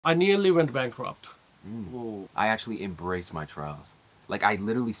I nearly went bankrupt. I actually embrace my trials. Like I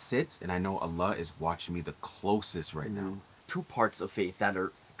literally sit and I know Allah is watching me the closest right now. Two parts of faith that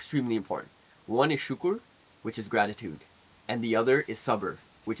are extremely important. One is shukr, which is gratitude, and the other is sabr,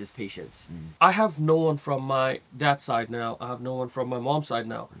 which is patience. I have no one from my dad's side now. I have no one from my mom's side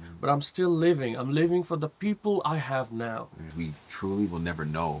now. But I'm still living. I'm living for the people I have now. We truly will never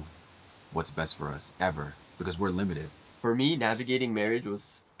know what's best for us ever because we're limited. For me, navigating marriage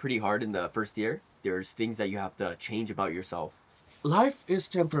was pretty hard in the first year. There's things that you have to change about yourself. Life is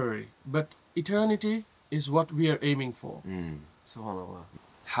temporary, but eternity is what we are aiming for. SubhanAllah.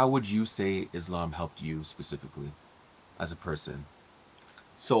 How would you say Islam helped you specifically as a person?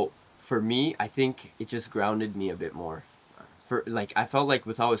 So for me, I think it just grounded me a bit more. I felt like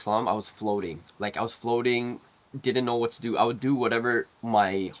without Islam, I was floating. Like I was floating, didn't know what to do. I would do whatever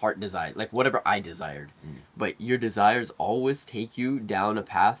my heart desired, like whatever I desired. But your desires always take you down a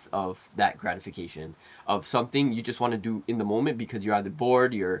path of that gratification, of something you just want to do in the moment because you're either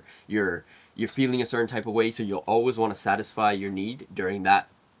bored, you're feeling a certain type of way, so you'll always want to satisfy your need during that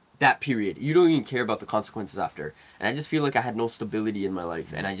period. You don't even care about the consequences after. And I just feel like I had no stability in my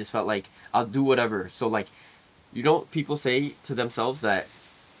life, and I just felt like I'll do whatever. So like, you know, people say to themselves that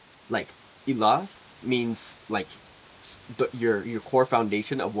like ilah means like your core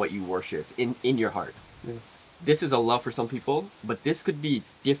foundation of what you worship in your heart. This is Allah for some people, but this could be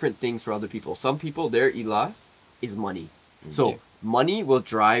different things for other people. Some people, their ilah is money. So money will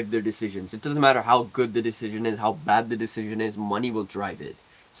drive their decisions. It doesn't matter how good the decision is, how bad the decision is, money will drive it.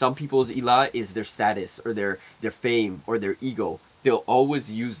 Some people's ilah is their status or their fame or their ego. They'll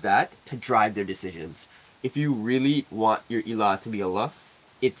always use that to drive their decisions. If you really want your ilah to be Allah,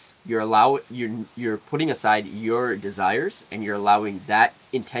 it's you're putting aside your desires and you're allowing that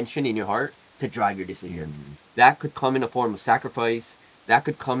intention in your heart to drive your decisions. That could come in a form of sacrifice. That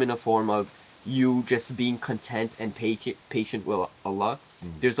could come in a form of you just being content and patient with Allah.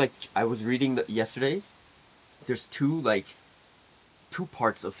 There's like, I was reading yesterday, there's two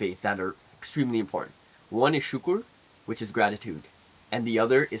parts of faith that are extremely important. One is shukr, which is gratitude, and the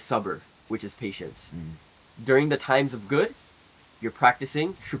other is sabr, which is patience. During the times of good, you're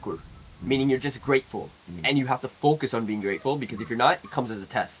practicing shukr, meaning you're just grateful, and you have to focus on being grateful, because if you're not, it comes as a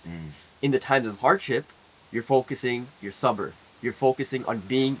test. In the times of hardship, you're focusing your sabr. You're focusing on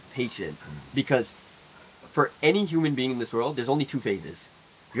being patient, because for any human being in this world, there's only two phases.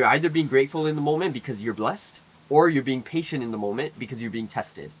 You're either being grateful in the moment because you're blessed, or you're being patient in the moment because you're being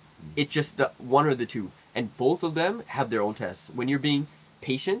tested. It's just the one or the two, and both of them have their own tests. When you're being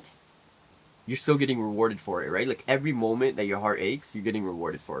patient, you're still getting rewarded for it, right? Like every moment that your heart aches, you're getting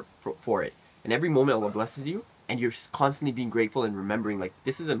rewarded for it. And every moment Allah blesses you, and you're constantly being grateful and remembering, like,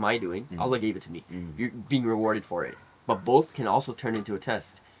 this isn't my doing, Allah gave it to me. You're being rewarded for it. But both can also turn into a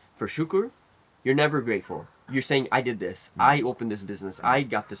test. For shukr, you're never grateful. You're saying, I did this, I opened this business, I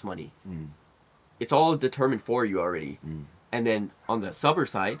got this money. It's all determined for you already. And then on the sabr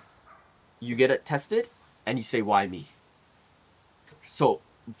side, you get it tested, and you say, why me? So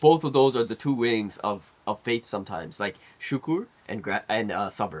both of those are the two wings of faith sometimes, like shukr and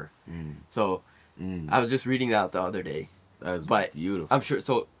sabr. So I was just reading that the other day. That's beautiful. I'm sure,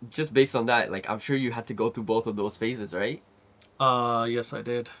 so just based on that, like, I'm sure you had to go through both of those phases, right? Yes, I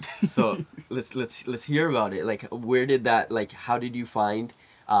did. So let's hear about it. Like, where did that, like, how did you find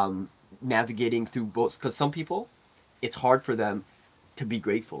navigating through both? Because some people, it's hard for them to be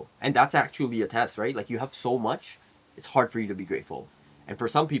grateful, and that's actually a test, right? Like, you have so much, it's hard for you to be grateful. And for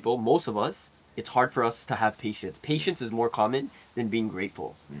some people, most of us, it's hard for us to have patience. Patience is more common than being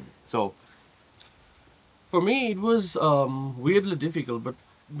grateful. So For me, it was weirdly difficult, but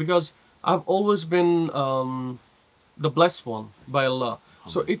because I've always been the blessed one by Allah,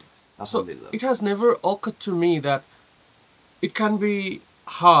 so it has never occurred to me that it can be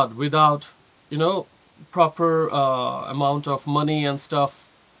hard without, proper amount of money and stuff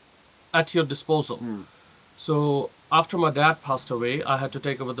at your disposal. So after my dad passed away, I had to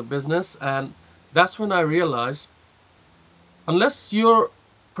take over the business, and that's when I realized, unless you're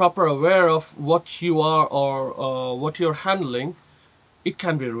proper aware of what you are or what you're handling, it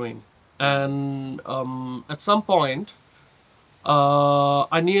can be ruined. And at some point,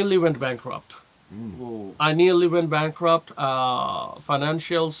 I nearly went bankrupt. I nearly went bankrupt.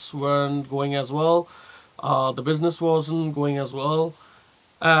 Financials weren't going as well. The business wasn't going as well.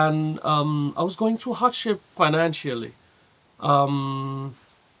 And I was going through hardship financially.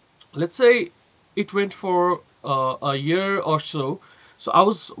 Let's say it went for a year or so. So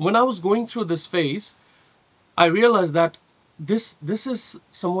when I was going through this phase, I realized that this is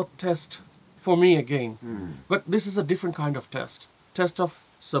somewhat test for me again. But this is a different kind of test. Test of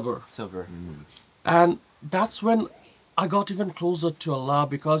sabr. Silver. And that's when I got even closer to Allah,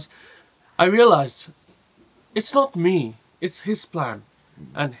 because I realized it's not me, it's His plan.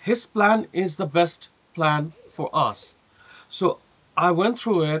 And His plan is the best plan for us. So I went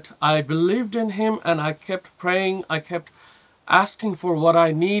through it, I believed in Him, and I kept praying, I kept asking for what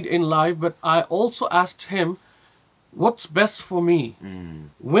I need in life, but I also asked Him what's best for me,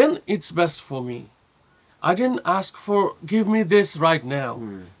 when it's best for me. I didn't ask for give me this right now.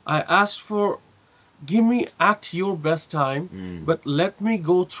 I asked for give me at your best time, but let me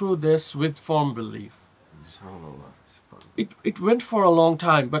go through this with firm belief. SubhanAllah. It went for a long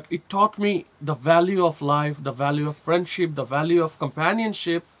time, but it taught me the value of life, the value of friendship, the value of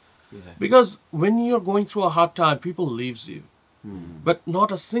companionship. Because when you're going through a hard time, people leaves you. But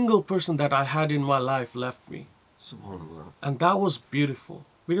not a single person that I had in my life left me. SubhanAllah. And that was beautiful,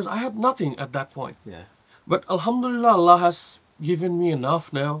 because I had nothing at that point. Yeah. But Alhamdulillah, Allah has given me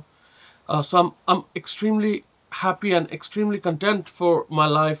enough now. So I'm extremely happy and extremely content for my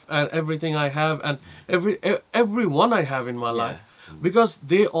life and everything I have and everyone I have in my life, because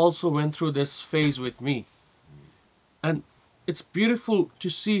they also went through this phase with me. And it's beautiful to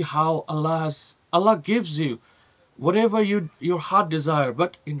see how Allah gives you whatever your heart desire,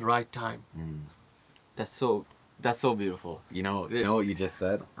 but in right time. That's so beautiful. You know what you just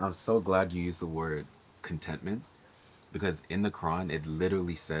said? I'm so glad you used the word contentment, because in the Quran it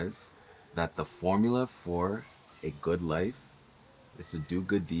literally says that the formula for a good life is to do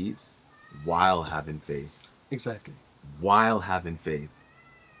good deeds while having faith. Exactly. While having faith.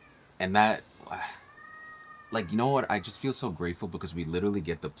 And that, like, you know what? I just feel so grateful because we literally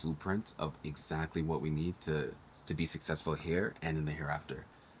get the blueprint of exactly what we need to be successful here and in the hereafter.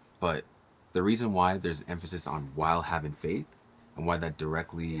 But the reason why there's emphasis on while having faith, and why that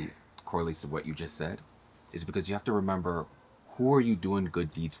directly correlates to what you just said, is because you have to remember, who are you doing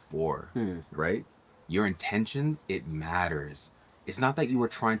good deeds for, right? Your intention, it matters. It's not that you were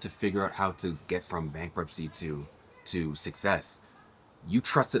trying to figure out how to get from bankruptcy to success. You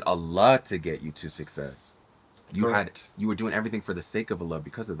trusted Allah to get you to success. You were doing everything for the sake of Allah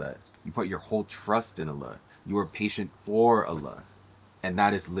because of that. You put your whole trust in Allah. You were patient for Allah. And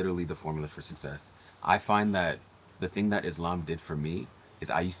that is literally the formula for success. I find that the thing that Islam did for me is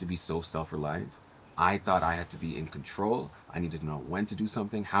I used to be so self-reliant. I thought I had to be in control. I needed to know when to do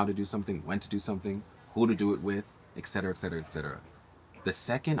something, how to do something, when to do something, who to do it with, etc., etc., etc. The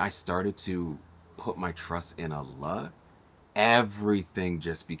second I started to put my trust in Allah, everything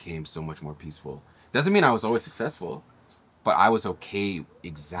just became so much more peaceful. Doesn't mean I was always successful, but I was okay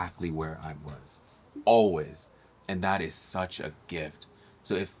exactly where I was. Always. And that is such a gift.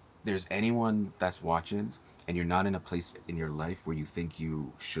 So if there's anyone that's watching and you're not in a place in your life where you think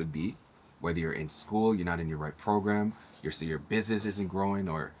you should be, whether you're in school, you're not in your right program, your business isn't growing,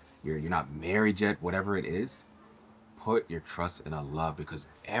 or you're not married yet, whatever it is, put your trust in Allah, because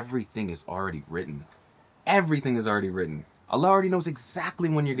everything is already written. Everything is already written. Allah already knows exactly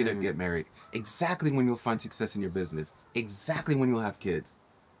when you're going to get married, exactly when you'll find success in your business, exactly when you'll have kids.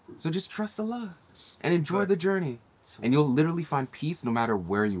 So just trust Allah and enjoy the journey. And you'll literally find peace no matter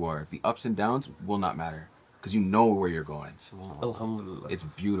where you are. The ups and downs will not matter, because you know where you're going. Alhamdulillah. It's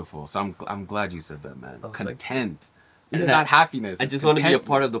beautiful. So I'm glad you said that, man. Oh, content. It's not happiness. I just want to be a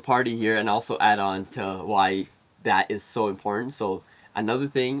part of the party here and also add on to why that is so important. So another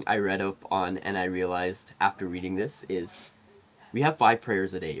thing I read up on and I realized after reading this is we have 5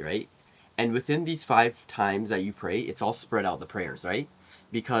 prayers a day, right? And within these 5 times that you pray, it's all spread out, the prayers, right?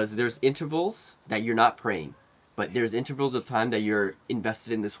 Because there's intervals that you're not praying, but there's intervals of time that you're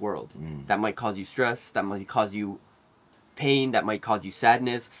invested in this world. That might cause you stress, that might cause you pain, that might cause you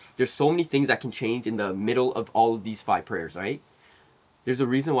sadness. There's so many things that can change in the middle of all of these 5 prayers, right? There's a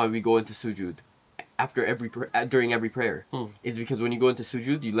reason why we go into sujood during every prayer. Is because when you go into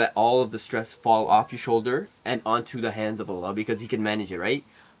sujood, you let all of the stress fall off your shoulder and onto the hands of Allah, because He can manage it, right?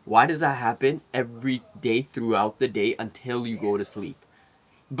 Why does that happen every day throughout the day until you go to sleep?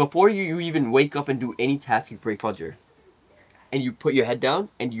 Before you even wake up and do any task, you pray Fajr. And you put your head down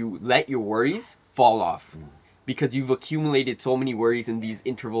and you let your worries fall off. Because you've accumulated so many worries in these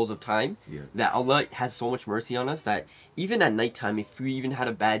intervals of time that Allah has so much mercy on us that even at nighttime, if we even had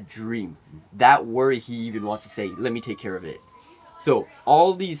a bad dream, that worry He even wants to say, let me take care of it. So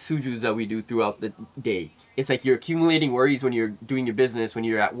all these sujoods that we do throughout the day, it's like you're accumulating worries when you're doing your business, when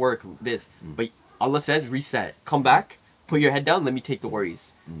you're at work, this. But Allah says, reset, come back, put your head down, let me take the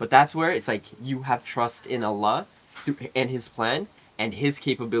worries. But that's where it's like you have trust in Allah and His plan and His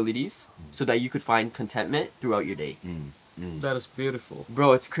capabilities, so that you could find contentment throughout your day. That is beautiful.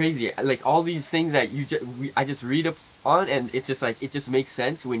 Bro, it's crazy. Like all these things that I just read on, and it's just like it just makes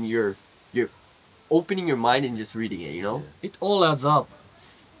sense when you're opening your mind and just reading it, you know? It all adds up.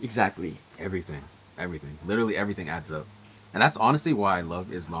 Exactly. Everything, literally everything adds up. And that's honestly why I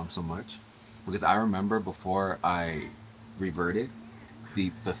love Islam so much, because I remember before I reverted,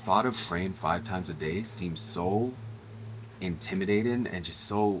 the thought of praying 5 times a day seems so intimidating and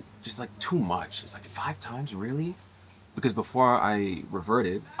just like too much. It's like 5 times, really? Because before I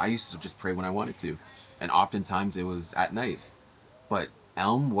reverted, I used to just pray when I wanted to, and oftentimes it was at night. But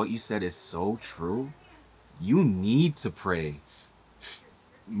Elm, what you said is so true. You need to pray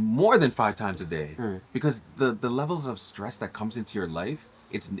more than 5 times a day, because the levels of stress that comes into your life,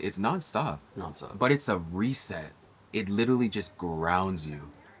 it's nonstop. But it's a reset. It literally just grounds you,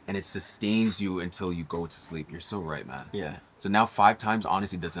 and it sustains you until you go to sleep. You're so right, man. Yeah. So now 5 times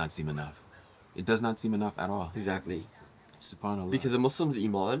honestly does not seem enough. It does not seem enough at all. Exactly. SubhanAllah. Because a Muslim's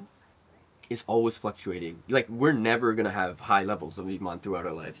iman is always fluctuating. Like, we're never gonna have high levels of iman throughout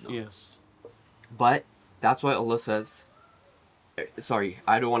our lives. Yes. But that's why Allah says, sorry,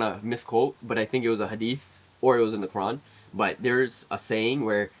 I don't want to misquote, but I think it was a hadith or it was in the Quran, but there's a saying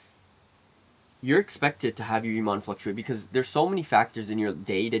where you're expected to have your iman fluctuate because there's so many factors in your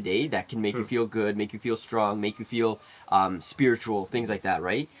day-to-day that can make you feel good, make you feel strong, make you feel spiritual, things like that,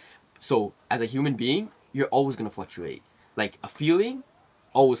 right? So as a human being, you're always going to fluctuate. Like, a feeling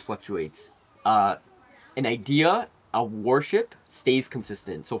always fluctuates. An idea, a worship stays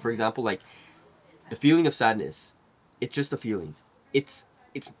consistent. So for example, like, the feeling of sadness, it's just a feeling. It's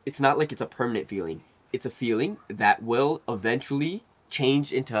not like it's a permanent feeling. It's a feeling that will eventually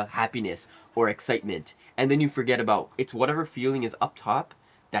change into happiness or excitement, and then you forget about it's whatever feeling is up top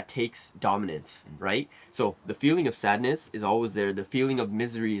that takes dominance, right? So the feeling of sadness is always there, the feeling of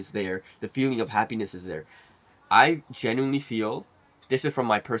misery is there, the feeling of happiness is there. I genuinely feel, this is from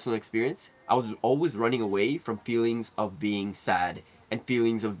my personal experience, I was always running away from feelings of being sad and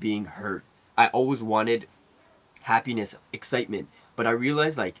feelings of being hurt. I always wanted happiness, excitement, but I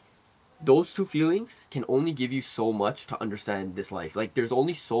realized, like, those two feelings can only give you so much to understand this life. Like, there's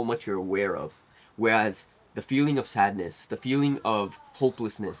only so much you're aware of. Whereas the feeling of sadness, the feeling of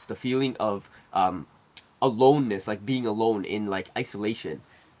hopelessness, the feeling of aloneness, like being alone in like isolation,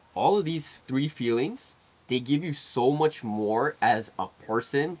 all of these 3 feelings, they give you so much more as a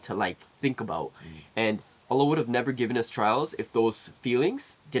person to like think about. And Allah would have never given us trials if those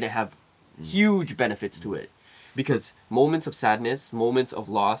feelings didn't have huge benefits to it. Because moments of sadness, moments of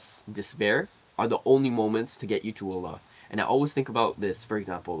loss, despair are the only moments to get you to Allah. And I always think about this, for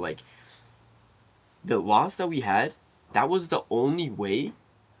example, like, the loss that we had, that was the only way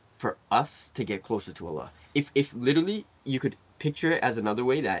for us to get closer to Allah. If literally you could picture it as another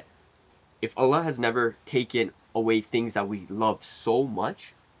way, that if Allah has never taken away things that we love so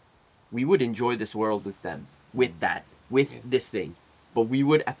much, we would enjoy this world with them, with this thing. But we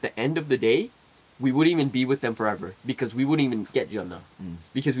would, at the end of the day, we wouldn't even be with them forever, because we wouldn't even get Jannah.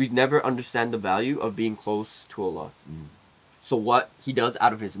 Because we'd never understand the value of being close to Allah. So what He does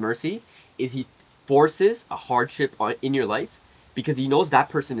out of His mercy is He forces a hardship in your life, because He knows that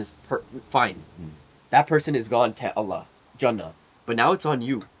person is fine. That person is gone to Allah, Jannah. But now it's on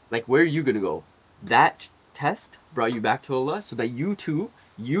you. Like, where are you going to go? That test brought you back to Allah, so that you two,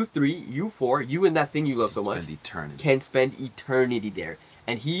 you 3, you 4, you and that thing you love so much can spend eternity there.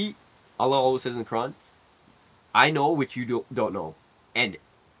 And Allah always says in the Quran, I know which you don't know. And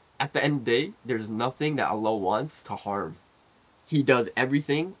at the end of the day, there's nothing that Allah wants to harm. He does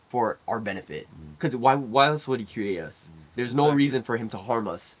everything for our benefit. Because why else would He create us? There's no reason for Him to harm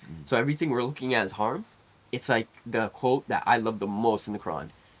us. So everything we're looking at as harm. It's like the quote that I love the most in the Quran.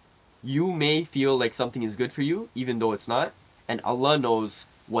 You may feel like something is good for you, even though it's not. And Allah knows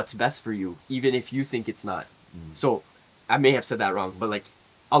what's best for you, even if you think it's not. So, I may have said that wrong, but like,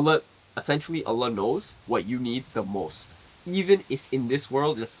 essentially Allah knows what you need the most. Even if in this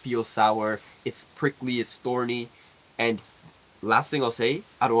world it feels sour, it's prickly, it's thorny. And last thing I'll say,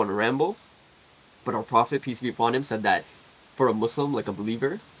 I don't want to ramble, but our Prophet, peace be upon him, said that for a Muslim, like a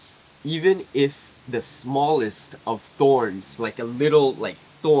believer, even if the smallest of thorns, like a little like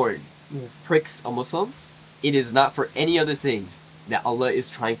thorn, pricks a Muslim, it is not for any other thing that Allah is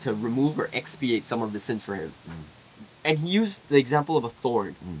trying to remove or expiate some of the sins for him. And He used the example of a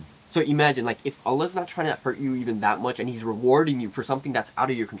thorn. So imagine, like, if Allah's not trying to hurt you even that much, and He's rewarding you for something that's out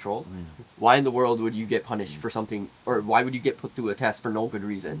of your control, why in the world would you get punished for something, or why would you get put through a test for no good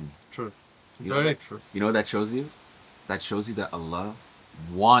reason? True. Very true. You know what that shows you? That shows you that Allah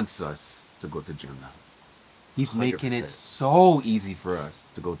wants us to go to Jannah. He's 100%. Making it so easy for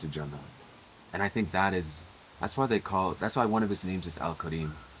us to go to Jannah. And I think that's why one of His names is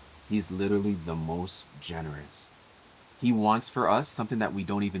Al-Karim. He's literally the most generous. He wants for us something that we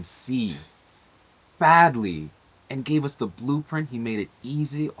don't even see badly, and gave us the blueprint. He made it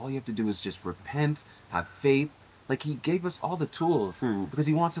easy. All you have to do is just repent, have faith. Like, he gave us all the tools because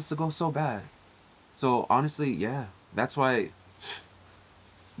he wants us to go so bad. So honestly, yeah, that's why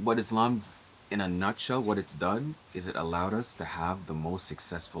what Islam, in a nutshell, what it's done is it allowed us to have the most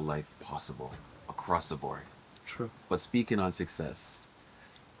successful life possible across the board. True. But speaking on success,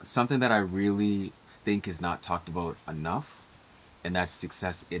 something that I really think is not talked about enough, and that's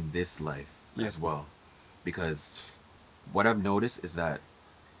success in this life as well. Because what I've noticed is that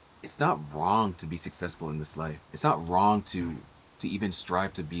it's not wrong to be successful in this life. It's not wrong to even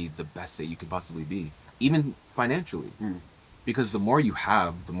strive to be the best that you could possibly be, even financially. Because the more you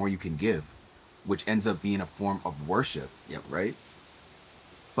have, the more you can give, which ends up being a form of worship, right?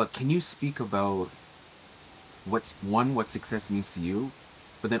 But can you speak about what success means to you,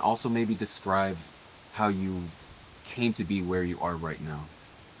 but then also maybe describe how you came to be where you are right now?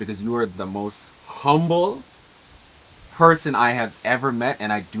 Because you are the most humble person I have ever met,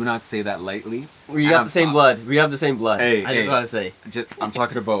 and I do not say that lightly. We got the same blood. We have the same blood. Hey, I just want to say. I'm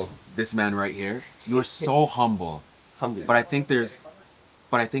talking about this man right here. You are so humble. But I think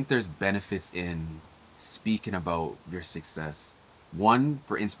there's benefits in speaking about your success. One,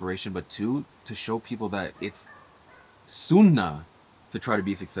 for inspiration, but two, to show people that it's sunnah to try to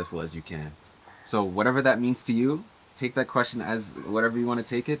be successful as you can. So whatever that means to you, take that question as whatever you want to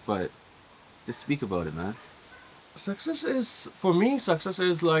take it, but just speak about it, man. Success is, for me, success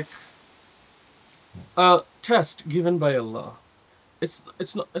is like a test given by Allah.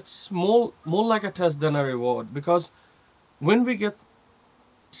 It's more like a test than a reward, because when we get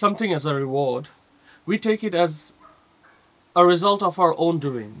something as a reward, we take it as a result of our own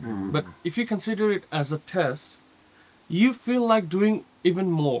doing. But if you consider it as a test, you feel like doing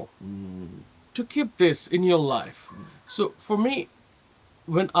even more to keep this in your life. So for me,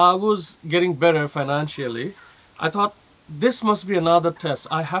 when I was getting better financially, I thought this must be another test.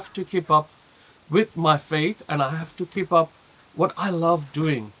 I have to keep up with my faith, and I have to keep up what I love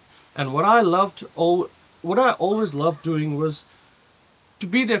doing. And what I always loved doing was to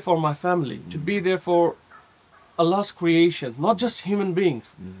be there for my family, to be there for Allah's creation, not just human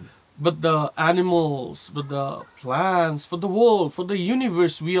beings, but the animals, but the plants, for the world, for the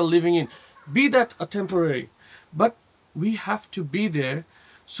universe we are living in. Be that a temporary, but we have to be there,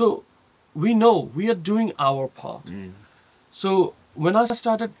 so we know we are doing our part. So when I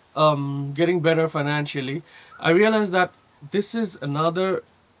started getting better financially, I realized that this is another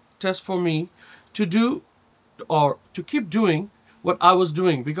test for me to do, or to keep doing what I was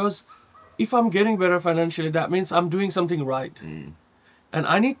doing. Because if I'm getting better financially, that means I'm doing something right. And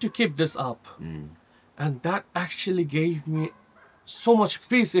I need to keep this up. And that actually gave me so much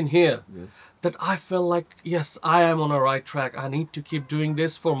peace in here that I felt like, yes, I am on a right track. I need to keep doing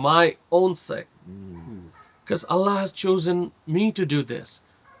this for my own sake. Because Allah has chosen me to do this.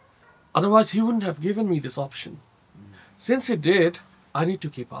 Otherwise, He wouldn't have given me this option. Since He did, I need to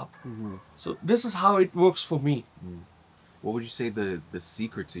keep up. So this is how it works for me. What would you say the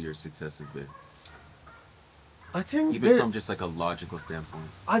secret to your success has been? I think even from just like a logical standpoint.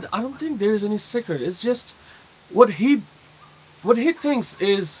 I don't think there is any secret. It's just what he thinks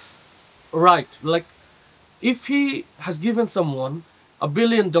is right. Like, if he has given someone $1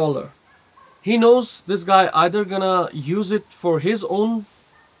 billion, he knows this guy either gonna use it for his own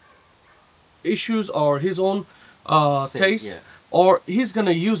issues or his own taste, or he's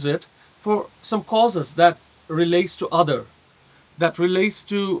gonna use it for some causes that relates to other, that relates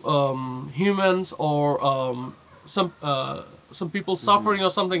to humans, or some people suffering or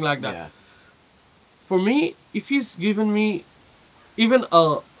something like that. For me, if he's given me even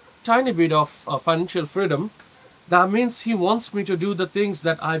a tiny bit of financial freedom, that means he wants me to do the things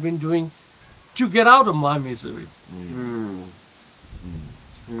that I've been doing to get out of my misery.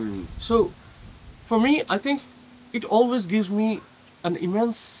 So for me, I think it always gives me an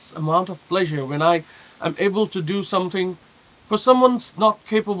immense amount of pleasure when I am able to do something for someone's not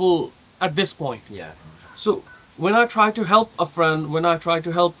capable at this point. So when I try to help a friend, when I try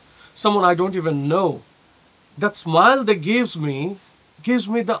to help someone I don't even know, that smile they gives me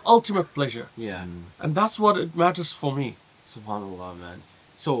the ultimate pleasure. And that's what it matters for me. SubhanAllah, man.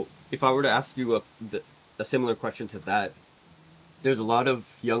 So if I were to ask you a similar question to that, there's a lot of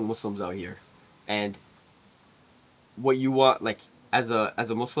young Muslims out here, and what you want, like, as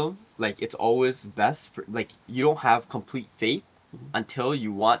a Muslim, like, it's always best for, like, you don't have complete faith until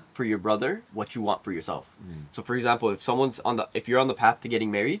you want for your brother what you want for yourself. So for example, if you're on the path to getting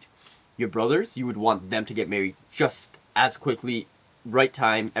married, your brothers, you would want them to get married just as quickly, right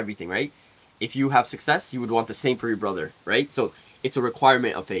time, everything, right? if you have success, you would want the same for your brother, right? So it's a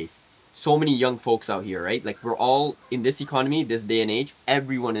requirement of faith. So many young folks out here, right? Like we're all in this economy, this day and age,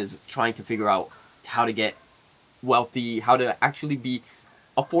 everyone is trying to figure out how to get wealthy, how to actually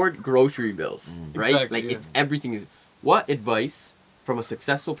afford grocery bills, right? Exactly, like yeah. it's everything is. What advice from a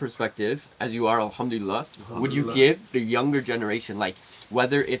successful perspective, as you are, alhamdulillah, would you give the younger generation? Like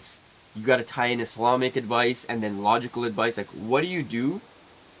whether it's you got to tie in Islamic advice and then logical advice, like what do you do?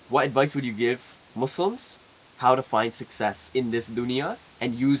 What advice would you give Muslims how to find success in this dunya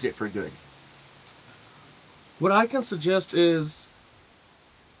and use it for good? What I can suggest is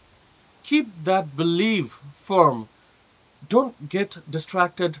keep that belief firm. Don't get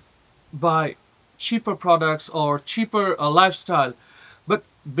distracted by cheaper products or cheaper lifestyle, but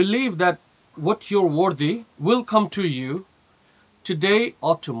believe that what you're worthy will come to you today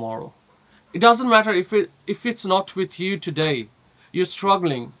or tomorrow. It doesn't matter if it's not with you today. You're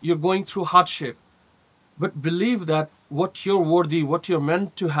struggling, you're going through hardship, but believe that what you're worthy, what you're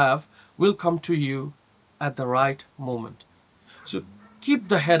meant to have, will come to you at the right moment. So keep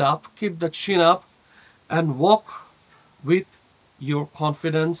the head up, keep the chin up, and walk with your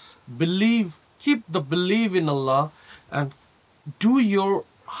confidence. Believe, keep the belief in Allah, and do your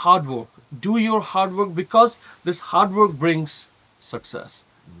hard work. Do your hard work, because this hard work brings success.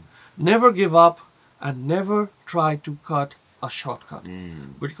 Never give up and never try to cut a shortcut.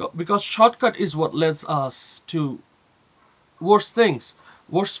 Because shortcut is what leads us to worse things,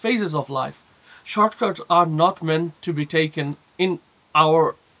 worse phases of life. Shortcuts are not meant to be taken in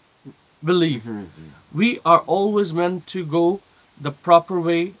our belief. We are always meant to go the proper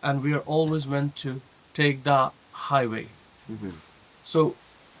way, and we are always meant to take the highway. So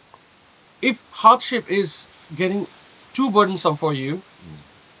if hardship is getting too burdensome for you,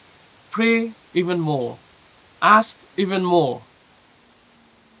 pray even more, ask even more,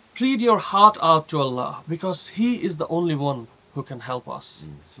 plead your heart out to Allah, because He is the only one who can help us.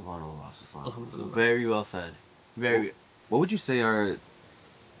 Subhanallah, subhanallah. Alhamdulillah. Very well said. Very. What would you say are,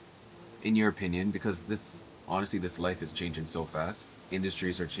 in your opinion, because this, honestly, this life is changing so fast,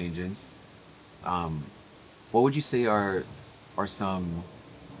 industries are changing, what would you say are some,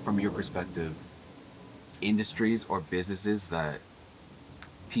 from your perspective, industries or businesses that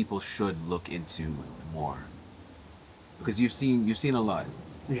people should look into more? Because you've seen a lot,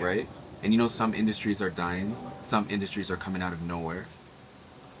 right? And you know, some industries are dying, some industries are coming out of nowhere.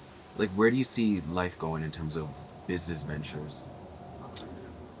 Like, where do you see life going in terms of business ventures?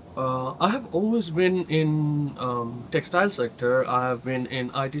 I have always been in textile sector. I have been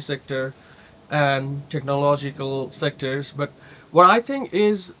in IT sector and technological sectors. But what I think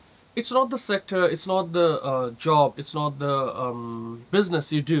is, it's not the sector, it's not the job, it's not the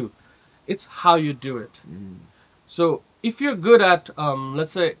business you do. It's how you do it. So if you're good at,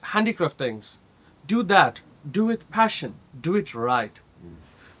 let's say, handicraft things, do that. Do it passion. Do it right.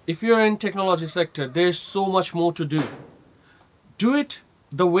 If you're in technology sector, there's so much more to do. Do it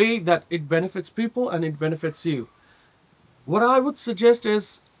the way that it benefits people and it benefits you. What I would suggest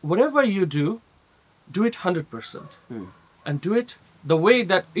is, whatever you do it 100%. And do it the way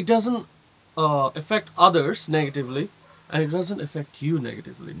that it doesn't affect others negatively and it doesn't affect you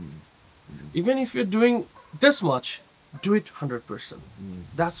negatively. Even if you're doing this much, do it 100%.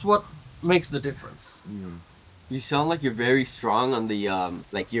 That's what makes the difference. You sound like you're very strong on the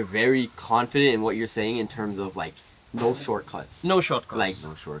like you're very confident in what you're saying in terms of like no shortcuts. No shortcuts. Like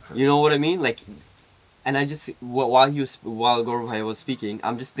No shortcut. you know what I mean? Like, and I just while Gaurav Bhai was speaking,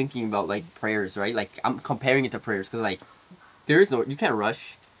 I'm just thinking about like prayers, right? Like I'm comparing it to prayers because like there is no, you can't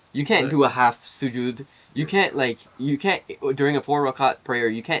rush, you can't do a half sujood, you can't during a 4 rakat prayer,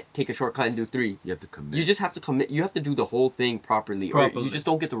 you can't take a shortcut and do 3. You have to commit. You just have to commit. You have to do the whole thing properly. Or you just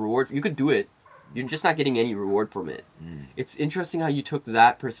don't get the reward. You could do it. You're just not getting any reward from it. It's interesting how you took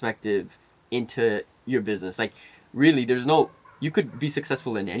that perspective into your business. Like, really, there's no... You could be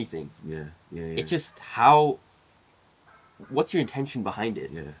successful in anything. Yeah. It's just how... What's your intention behind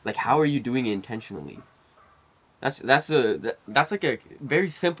it? Yeah. Like, how are you doing it intentionally? That's like a very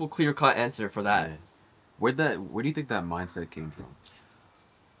simple, clear-cut answer for that. Yeah. Where do you think that mindset came from?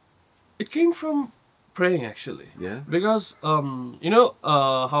 It came from praying, actually. Yeah. Because you know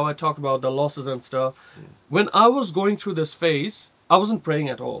how I talked about the losses and stuff. When I was going through this phase, I wasn't praying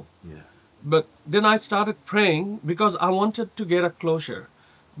at all. Yeah. But then I started praying because I wanted to get a closure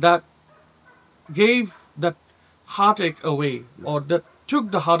that gave that heartache away, or that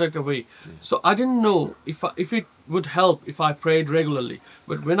took the heartache away. So I didn't know if it would help if I prayed regularly.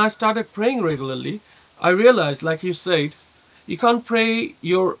 But when I started praying regularly, I realized, like you said, you can't pray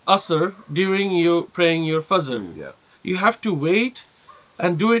your asr during you praying your fajr. Yeah. You have to wait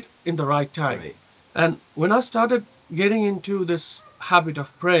and do it in the right time. Right. And when I started getting into this habit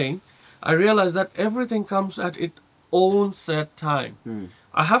of praying, I realized that everything comes at its own set time.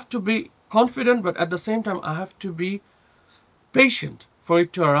 I have to be confident, but at the same time, I have to be patient for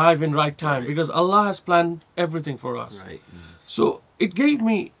it to arrive in right time, Right. because Allah has planned everything for us. Right. So it gave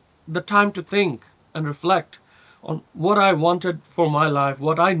me the time to think and reflect on what I wanted for my life,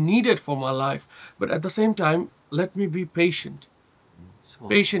 what I needed for my life, but at the same time, let me be patient. So,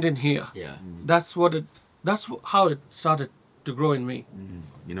 Patient in here. yeah. How it started to grow in me.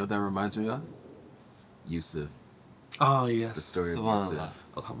 You know what that reminds me of? Yusuf, Ah, yes. the story of Subhanallah. Yusuf.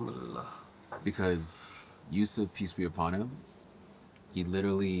 Alhamdulillah. Because Yusuf, peace be upon him, he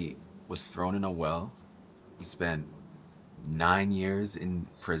literally was thrown in a well. He spent 9 years in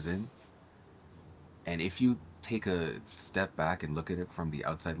prison. And if you take a step back and look at it from the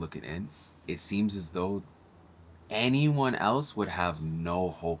outside looking in, it seems as though anyone else would have no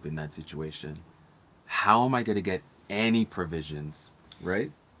hope in that situation. How am I going to get any provisions,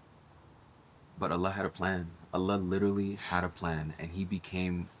 right? But Allah had a plan. Allah literally had a plan, and he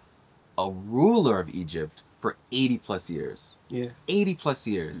became a ruler of Egypt for 80 plus years. Yeah. 80 plus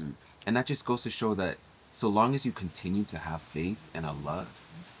years. And that just goes to show that so long as you continue to have faith in Allah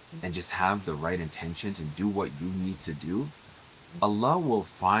and just have the right intentions and do what you need to do, Allah will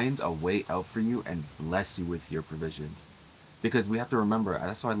find a way out for you and bless you with your provisions. Because we have to remember,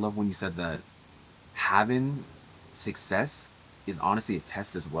 that's why I love when you said that having success is honestly a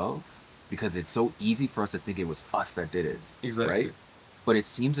test as well, because it's so easy for us to think it was us that did it. Exactly. Right? But it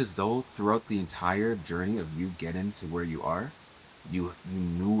seems as though throughout the entire journey of you getting to where you are, you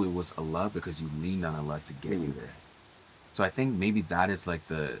knew it was Allah because you leaned on Allah to get you there. So I think maybe that is like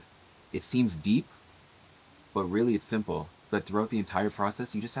it seems deep, but really it's simple. But throughout the entire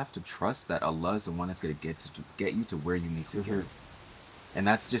process, you just have to trust that Allah is the one that's going to get you to where you need to get. And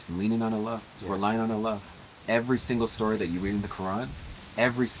that's just leaning on Allah, just relying on Allah. Every single story that you read in the Quran,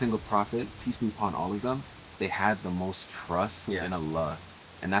 every single prophet, peace be upon all of them, they had the most trust in Allah.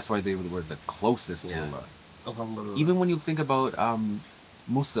 And that's why they were the closest to Allah. Alhamdulillah. Even when you think about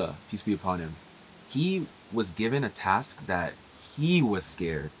Musa, peace be upon him, he was given a task that he was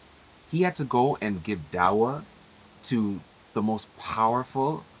scared. He had to go and give dawah to the most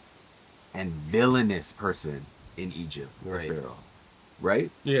powerful and villainous person in Egypt, Right. the Pharaoh.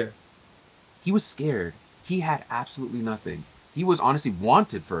 Right? Yeah. He was scared. He had absolutely nothing. He was honestly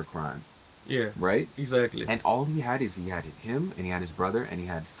wanted for a crime. Yeah. Right? Exactly. And all he had is he had him and he had his brother and he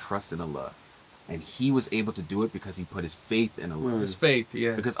had trust in Allah. And he was able to do it because he put his faith in Allah. His faith,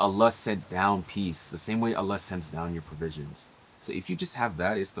 yeah. Because Allah sent down peace the same way Allah sends down your provisions. So if you just have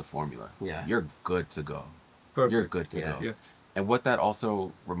that, it's the formula. Yeah. You're good to go. Perfect. You're good to Yeah. go. Yeah. And what that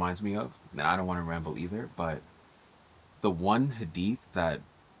also reminds me of, and I don't want to ramble either, but the one hadith that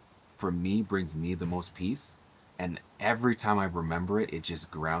for me brings me the most peace, and every time I remember it, it just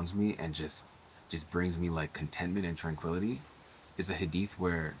grounds me and just brings me like contentment and tranquility, is a hadith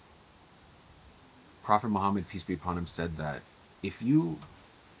where Prophet Muhammad, peace be upon him, said that if you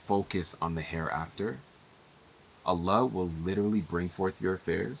focus on the hereafter, Allah will literally bring forth your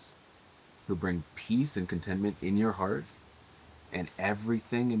affairs. He'll bring peace and contentment in your heart, and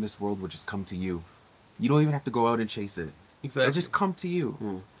everything in this world will just come to you. You don't even have to go out and chase it. Exactly. It'll just come to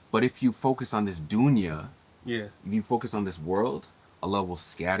you. But if you focus on this dunya, Yeah. if you focus on this world, Allah will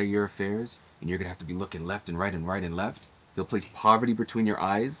scatter your affairs, and you're going to have to be looking left and right and right and left. They'll place poverty between your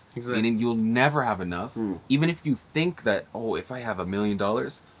eyes, Exactly. meaning you'll never have enough. Even if you think that, oh, if I have $1 million,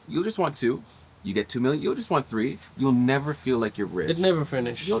 you'll just want 2. You get 2 million, you'll just want 3. You'll never feel like you're rich. It never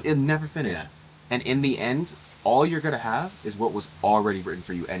finished. It'll never finish. Yeah. And in the end, all you're going to have is what was already written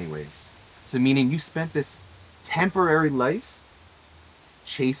for you anyways. So meaning you spent this temporary life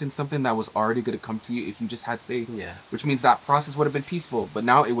chasing something that was already going to come to you if you just had faith. Yeah. Which means that process would have been peaceful, but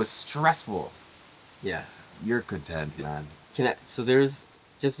now it was stressful. Yeah. You're content, man. So there's,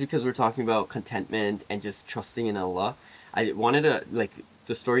 just because we're talking about contentment and just trusting in Allah, I wanted to, like,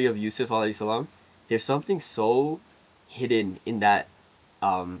 the story of Yusuf alayhi salam, there's something so hidden in that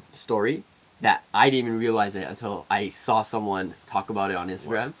story that I didn't even realize it until I saw someone talk about it on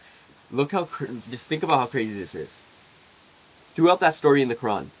Instagram. Look how, just think about how crazy this is. Throughout that story in the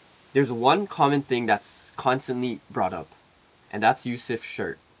Quran, there's one common thing that's constantly brought up, and that's Yusuf's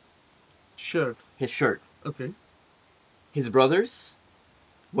shirt. Sure. His shirt. Okay. His brothers,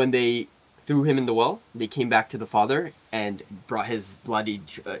 when they threw him in the well, they came back to the father and brought his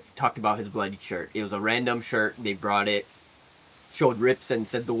talked about his bloody shirt. It was a random shirt. They brought it, showed rips, and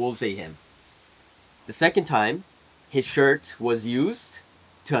said the wolves ate him. The second time, his shirt was used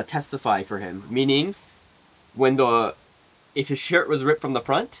to testify for him, meaning if his shirt was ripped from the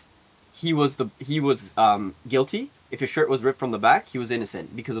front, he was guilty. If his shirt was ripped from the back, he was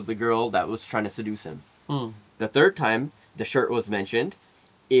innocent because of the girl that was trying to seduce him. The third time the shirt was mentioned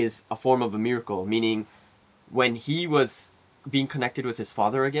is a form of a miracle, meaning when he was being connected with his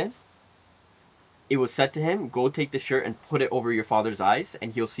father again, it was said to him, go take the shirt and put it over your father's eyes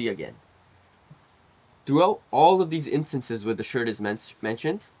and he'll see again. Throughout all of these instances where the shirt is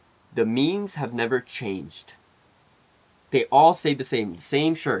mentioned, the means have never changed. They all say the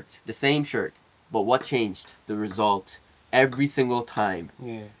same shirt, but what changed? The result, every single time.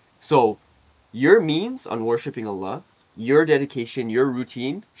 Yeah. So, your means on worshipping Allah, your dedication, your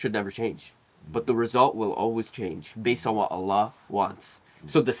routine should never change. But the result will always change based on what Allah wants.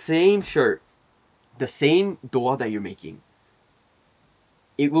 So the same shirt, the same dua that you're making,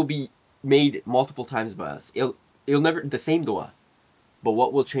 it will be made multiple times by us. It'll never, the same dua. But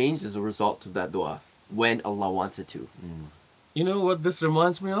what will change is the result of that dua when Allah wants it to. You know what this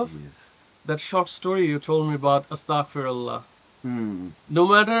reminds me of? That short story you told me about Astaghfirullah. No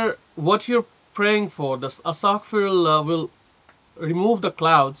matter what you're praying for, the Astaghfirullah will remove the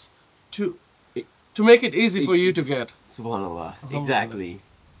clouds to make it easy for you to get. Subhanallah. Exactly.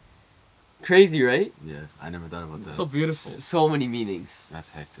 Crazy, right? Yeah, I never thought about that. So beautiful. So many meanings. That's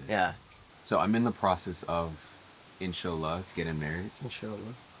hectic. Yeah. So I'm in the process of, inshallah, getting married.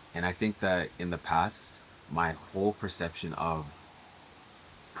 Inshallah. And I think that in the past, my whole perception of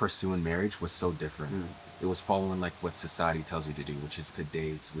pursuing marriage was so different. It was following like what society tells you to do, which is to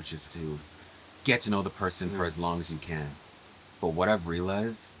date, which is to get to know the person for as long as you can. But what I've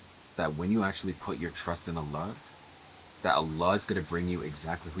realized, that when you actually put your trust in Allah, that Allah is going to bring you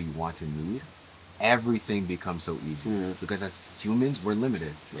exactly who you want and need, everything becomes so easy. Because as humans, we're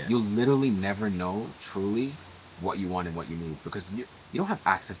limited. You literally never know truly what you want and what you need, because you don't have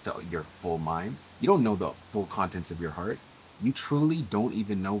access to your full mind. You don't know the full contents of your heart. You truly don't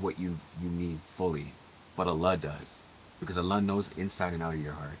even know what you need fully, but Allah does, because Allah knows inside and out of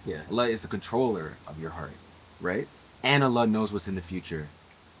your heart. Allah is the controller of your heart, right? And Allah knows what's in the future.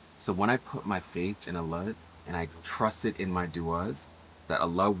 So when I put my faith in Allah and I trust it in my du'as, that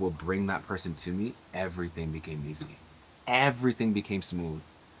Allah will bring that person to me, everything became easy. Everything became smooth.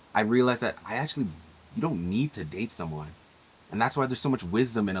 I realized that you don't need to date someone. And that's why there's so much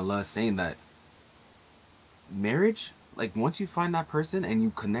wisdom in Allah saying that marriage, like once you find that person and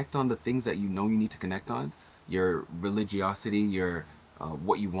you connect on the things that you know you need to connect on, your religiosity, your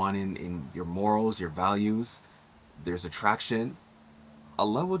what you want in your morals, your values, there's attraction,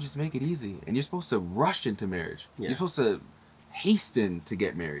 Allah will just make it easy. And you're supposed to rush into marriage. You're supposed to hasten to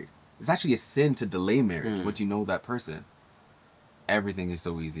get married. It's actually a sin to delay marriage once you know that person. Everything is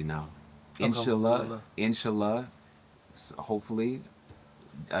so easy now. Inshallah, hopefully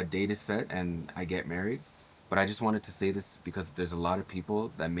a date is set and I get married. But I just wanted to say this because there's a lot of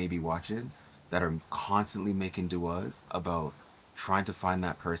people that may be watching that are constantly making du'as about trying to find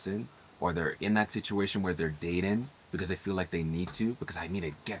that person, or they're in that situation where they're dating because they feel like they need to, because I need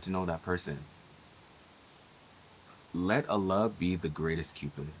to get to know that person. Let Allah be the greatest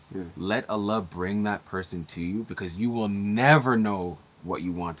Cupid. Let Allah bring that person to you, because you will never know what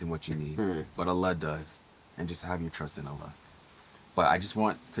you want and what you need. But Allah does. And just have your trust in Allah. But I just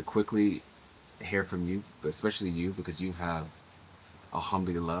want to quickly hear from you, especially you, because you have,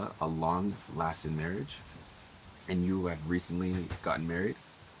 alhamdulillah, a long-lasting marriage. And you have recently gotten married.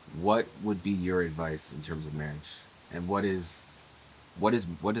 What would be your advice in terms of marriage? And what does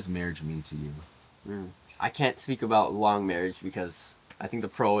marriage mean to you? I can't speak about long marriage because I think the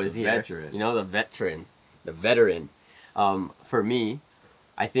pro is here. Veteran. You know, the veteran. For me,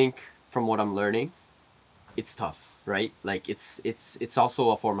 I think from what I'm learning, it's tough, right? Like it's also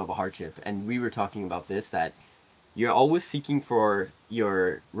a form of a hardship. And we were talking about this, that you're always seeking for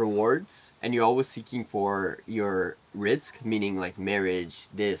your rewards and you're always seeking for your risk, meaning like marriage,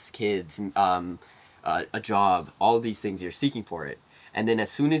 this, kids, a job, all of these things, you're seeking for it. And then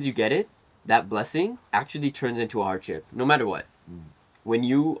as soon as you get it, that blessing actually turns into a hardship, no matter what. When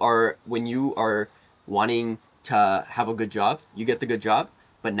you are wanting to have a good job, you get the good job,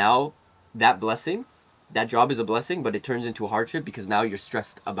 but now that job is a blessing, but it turns into a hardship because now you're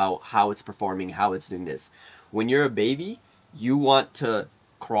stressed about how it's performing, how it's doing this. When you're a baby, you want to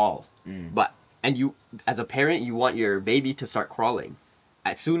crawl, and you, as a parent, you want your baby to start crawling.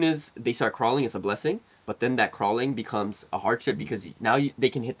 As soon as they start crawling, it's a blessing. But then that crawling becomes a hardship because now they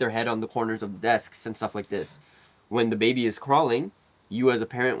can hit their head on the corners of the desks and stuff like this. When the baby is crawling, you as a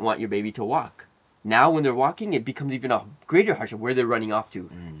parent want your baby to walk. Now when they're walking, it becomes even a greater hardship where they're running off to.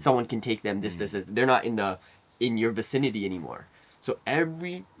 Someone can take them, this. They're not in your vicinity anymore. So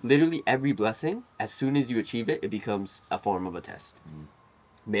literally every blessing, as soon as you achieve it, it becomes a form of a test.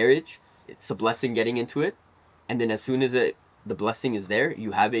 Marriage, it's a blessing getting into it, and then as soon as the blessing is there,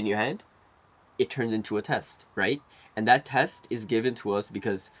 you have it in your hand, it turns into a test, right? And that test is given to us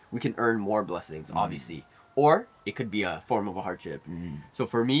because we can earn more blessings, obviously. Or it could be a form of a hardship. So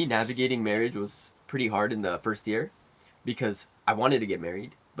for me, navigating marriage was pretty hard in the first year because I wanted to get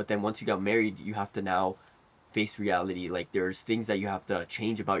married. But then once you got married, you have to now face reality. Like there's things that you have to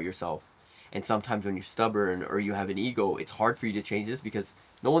change about yourself. And sometimes when you're stubborn or you have an ego, it's hard for you to change this because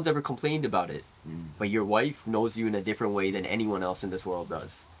no one's ever complained about it. But your wife knows you in a different way than anyone else in this world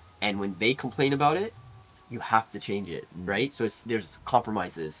does. And when they complain about it, you have to change it, right? So there's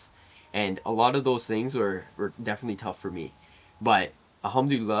compromises. And a lot of those things were definitely tough for me. But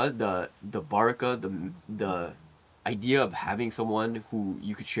alhamdulillah, the barakah, the idea of having someone who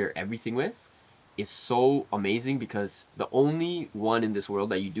you could share everything with is so amazing because the only one in this world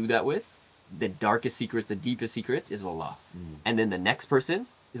that you do that with, the darkest secrets, the deepest secrets is Allah. And then the next person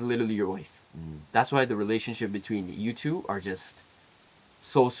is literally your wife. That's why the relationship between you two are just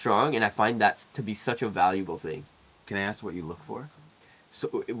so strong, and I find that to be such a valuable thing. Can I ask what you look for? So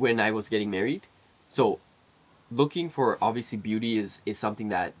when I was getting married, so looking for obviously beauty is something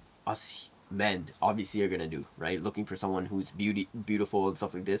that us men obviously are gonna do, right? Looking for someone who's beautiful and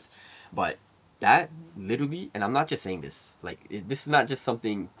stuff like this, but that literally, and I'm not just saying this, like this is not just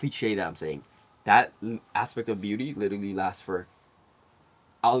something cliche that I'm saying. That aspect of beauty literally lasts for,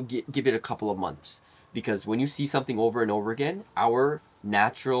 I'll give it a couple of months, because when you see something over and over again, our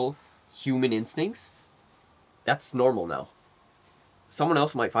natural human instincts, that's normal now. Someone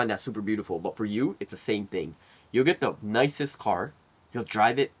else might find that super beautiful, but for you, it's the same thing. You'll get the nicest car, you'll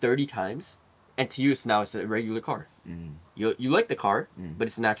drive it 30 times, and to you, it's a regular car. You like the car, but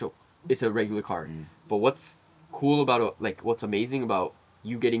it's a regular car. But what's cool about, what's amazing about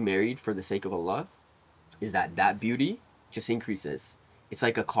you getting married for the sake of Allah is that beauty just increases. It's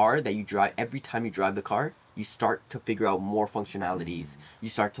like a car that you drive. Every time you drive the car, you start to figure out more functionalities. You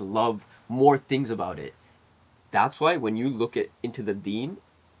start to love more things about it. That's why when you look into the deen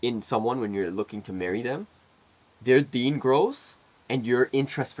in someone, when you're looking to marry them, their deen grows and your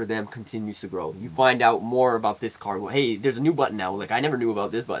interest for them continues to grow. You find out more about this car. Well, hey, there's a new button now. Like, I never knew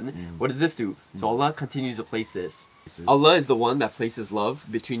about this button. What does this do? So Allah continues to place this. Allah is the one that places love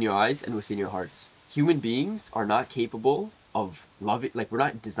between your eyes and within your hearts. Human beings are not capable of loving. Like, we're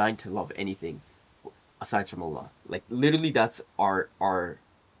not designed to love anything aside from Allah. Like, literally, that's our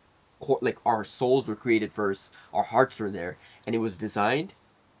souls were created first. Our hearts were there, and it was designed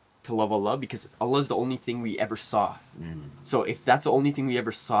to love Allah because Allah is the only thing we ever saw. So if that's the only thing we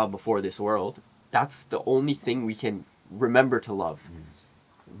ever saw before this world, that's the only thing we can remember to love.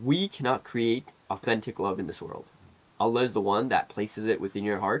 We cannot create authentic love in this world. Allah is the one that places it within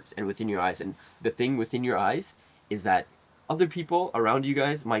your hearts and within your eyes. And the thing within your eyes is that other people around you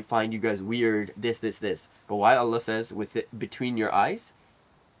guys might find you guys weird, this. But why Allah says between your eyes,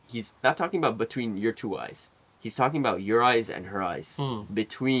 He's not talking about between your two eyes. He's talking about your eyes and her eyes.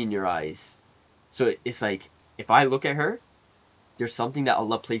 Between your eyes. So it's like, if I look at her, there's something that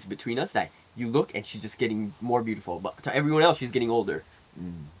Allah placed between us that you look and she's just getting more beautiful. But to everyone else, she's getting older.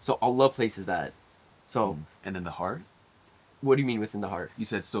 So Allah places that. So And then the heart? What do you mean within the heart? You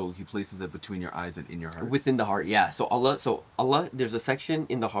said so He places it between your eyes and in your heart. Within the heart, yeah. So Allah, there's a section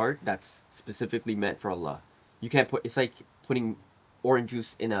in the heart that's specifically meant for Allah. You can't it's like putting orange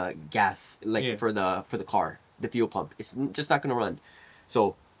juice in a gas, for the car, the fuel pump. It's just not gonna run.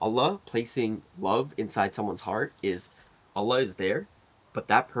 So Allah placing love inside someone's heart is, Allah is there, but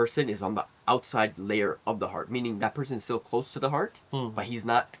that person is on the outside layer of the heart, meaning that person is still close to the heart, but he's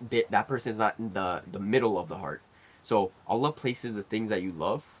not. That person is not in the middle of the heart. So Allah places the things that you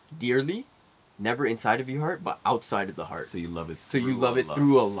love dearly, never inside of your heart, but outside of the heart. So you love it. So you love it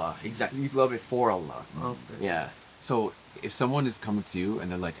through Allah. Exactly. You love it for Allah. Okay. Yeah. So if someone is coming to you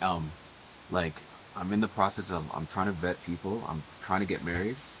and they're like, I'm in the process of, I'm trying to vet people, I'm trying to get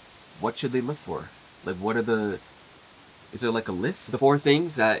married, what should they look for? Like, is there like a list? The 4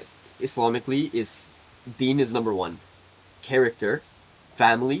 things that Islamically is, deen is number 1, character,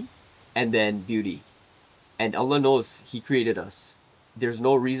 family, and then beauty. And Allah knows He created us. There's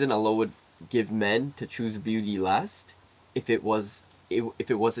no reason Allah would give men to choose beauty last if it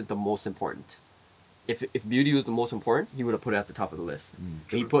wasn't the most important. If beauty was the most important, He would have put it at the top of the list.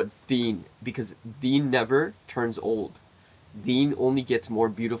 But He put deen, because deen never turns old. Deen only gets more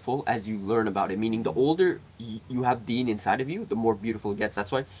beautiful as you learn about it. Meaning the older you have deen inside of you, the more beautiful it gets.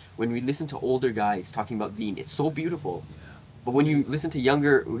 That's why when we listen to older guys talking about deen, it's so beautiful. But when you listen to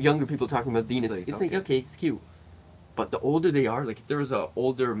younger people talking about deen, it's like, okay, it's cute. But the older they are, like if there was an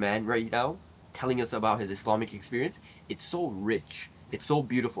older man right now telling us about his Islamic experience, it's so rich. It's so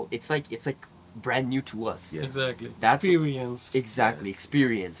beautiful. It's like brand new to us. Yeah. Exactly. That's- Experienced. Exactly,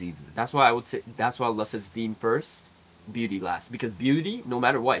 experience. That's why I would say, that's why Allah says deen first, beauty last. Because beauty, no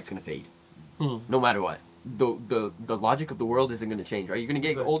matter what, it's gonna fade. Hmm. No matter what. The logic of the world isn't gonna change, right? You're gonna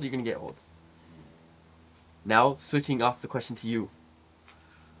get Exactly. old, you're gonna get old. Now, switching off the question to you.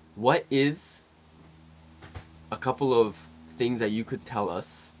 What is a couple of things that you could tell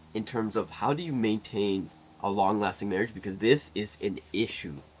us in terms of how do you maintain a long-lasting marriage? Because this is an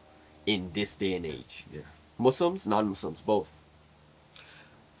issue in this day and age. Yeah. Muslims, non-Muslims, both.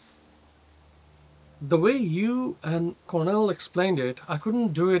 The way you and Cornell explained it, I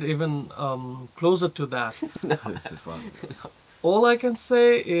couldn't do it even closer to that. It's fun. All I can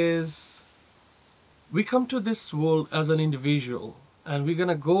say is we come to this world as an individual and we're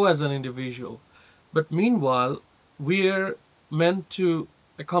gonna go as an individual. But meanwhile, we're meant to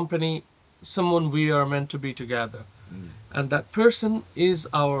accompany someone we are meant to be together. And that person is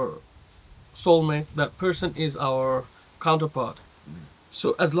our soulmate, that person is our counterpart.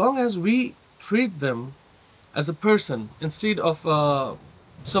 So as long as we treat them as a person instead of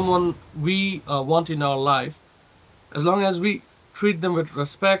someone we want in our life, as long as we treat them with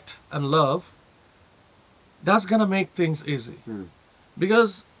respect and love, that's gonna make things easy.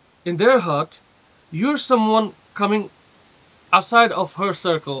 Because in their heart, you're someone coming outside of her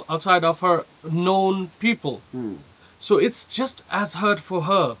circle, outside of her known people. So it's just as hard for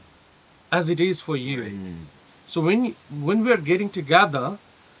her as it is for you. So when we're getting together,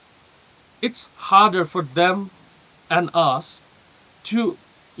 it's harder for them and us to,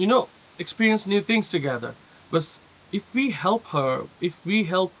 experience new things together. But if we help her, if we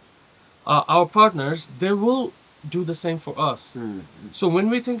help our partners, they will do the same for us. So when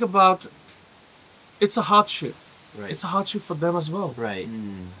we think about, it's a hardship. Right. It's a hardship for them as well. Right.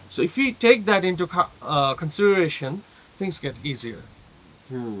 So if we take that into consideration, things get easier.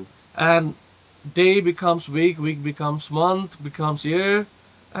 And day becomes week, week becomes month, becomes year,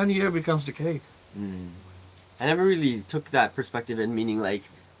 and year becomes decade. I never really took that perspective and meaning like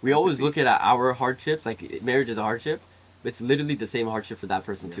we always look at our hardships, like marriage is a hardship, but it's literally the same hardship for that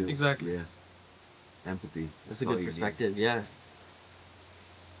person too. Exactly. Yeah. Empathy. That's a all good you need. perspective, yeah.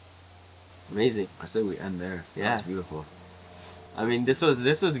 Amazing. I say we end there. Yeah. That's beautiful. I mean, this was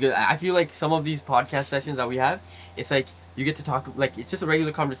good. I feel like some of these podcast sessions that we have, it's like you get to talk, like it's just a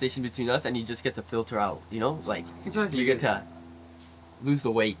regular conversation between us, and you just get to filter out, like Exactly. you get to lose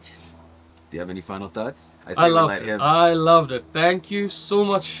the weight. Do you have any final thoughts? I say we loved let it. him. I loved it. Thank you so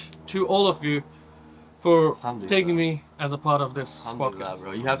much to all of you for Alhamdulillah. taking me as a part of this Alhamdulillah, podcast.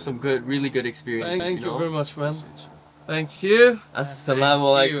 bro. You have some really good experiences. Thank you know? very much, man. Thank you.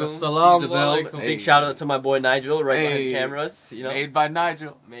 Assalamu Thank you. alaikum. Assalamu Isabel. alaikum. Big shout out to my boy Nigel right Hey. behind cameras. Made by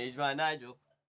Nigel. Made by Nigel.